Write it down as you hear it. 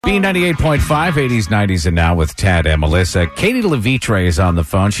B98.5, 80s, 90s, and now with Tad and Melissa. Katie Levitre is on the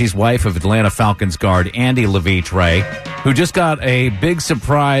phone. She's wife of Atlanta Falcons guard Andy Levitre, who just got a big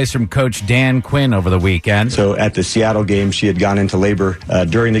surprise from Coach Dan Quinn over the weekend. So at the Seattle game, she had gone into labor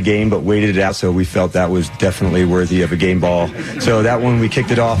during the game, but waited it out, so we felt that was definitely worthy of a game ball. So that one, we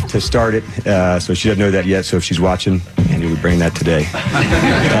kicked it off to start it, so she doesn't know that yet, so if she's watching, Andy would bring that today.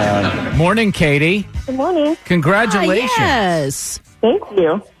 Morning, Katie. Good morning. Congratulations. Yes. Thank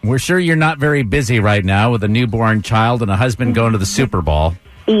you. We're sure you're not very busy right now with a newborn child and a husband going to the Super Bowl.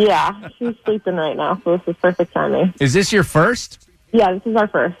 Yeah, she's sleeping right now, so this is perfect timing. Is this your first? Yeah, this is our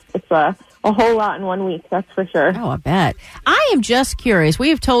first. It's a whole lot in 1 week, that's for sure. Oh, I bet. I am just curious. We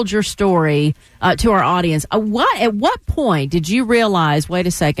have told your story to our audience. At what point did you realize, wait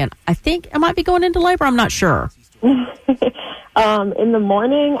a second, I think I might be going into labor? I'm not sure. In the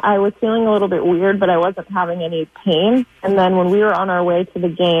morning, I was feeling a little bit weird, but I wasn't having any pain. And then when we were on our way to the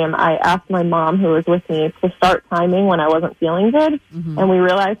game, I asked my mom, who was with me, to start timing when I wasn't feeling good. Mm-hmm. And we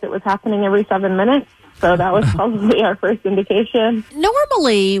realized it was happening every 7 minutes. So that was probably our first indication.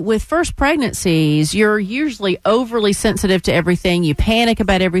 Normally, with first pregnancies, you're usually overly sensitive to everything. You panic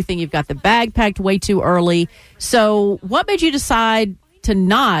about everything. You've got the bag packed way too early. So what made you decide to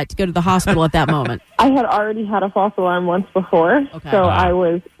not go to the hospital at that moment? I had already had a false alarm once before, so I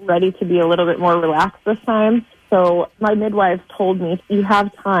was ready to be a little bit more relaxed this time. So my midwife told me, you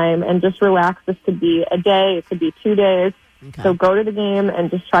have time and just relax. This could be a day, it could be 2 days. Okay. So go to the game and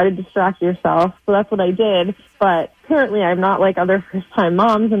just try to distract yourself. So that's what I did. But apparently I'm not like other first-time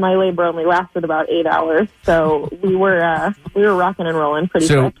moms, and my labor only lasted about 8 hours. So we were rocking and rolling pretty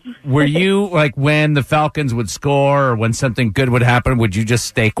quick. So were you, like, when the Falcons would score or when something good would happen, would you just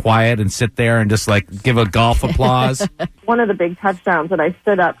stay quiet and sit there and just, like, give a golf applause? One of the big touchdowns that I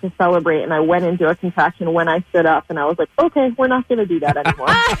stood up to celebrate, and I went into a contraction when I stood up, and I was like, okay, we're not going to do that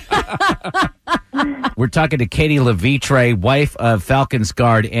anymore. We're talking to Katie Levitre, wife of Falcons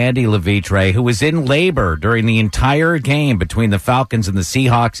guard Andy Levitre, who was in labor during the entire game between the Falcons and the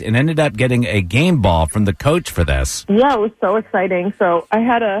Seahawks and ended up getting a game ball from the coach for this. Yeah, it was so exciting. So I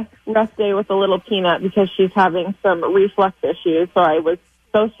had a rough day with the little peanut because she's having some reflux issues. So I was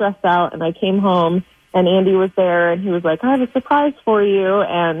so stressed out, and I came home, and Andy was there, and he was like, I have a surprise for you.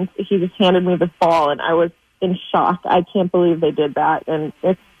 And he just handed me this ball, and I was in shock. I can't believe they did that. And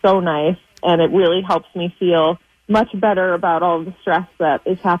it's so nice. And it really helps me feel much better about all the stress that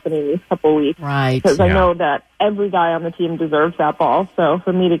is happening these couple weeks. Right. Because I know that every guy on the team deserves that ball. So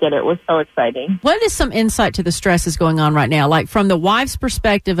for me to get it was so exciting. What is some insight to the stresses going on right now? Like from the wife's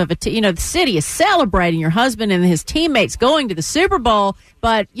perspective of the city is celebrating your husband and his teammates going to the Super Bowl.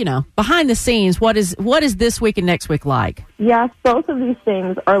 But, behind the scenes, what is this week and next week like? Yes, both of these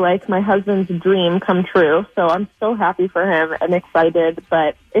things are like my husband's dream come true. So I'm so happy for him and excited.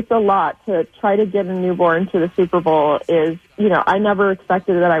 But it's a lot to try to get a newborn to the Super Bowl is, I never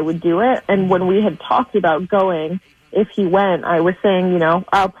expected that I would do it. And when we had talked about going, if he went, I was saying,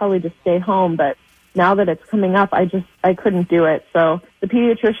 I'll probably just stay home. But now that it's coming up, I couldn't do it. So the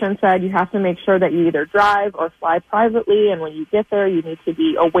pediatrician said you have to make sure that you either drive or fly privately. And when you get there, you need to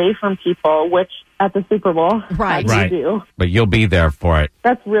be away from people, which at the Super Bowl, right. You do. But you'll be there for it.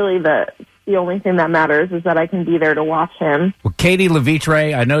 That's really the only thing that matters is that I can be there to watch him. Well, Katie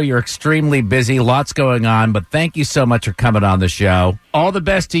Levitre, I know you're extremely busy, lots going on, but thank you so much for coming on the show. All the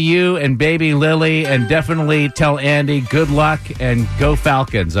best to you and baby Lily, and definitely tell Andy good luck and go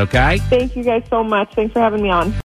Falcons, okay? Thank you guys so much. Thanks for having me on.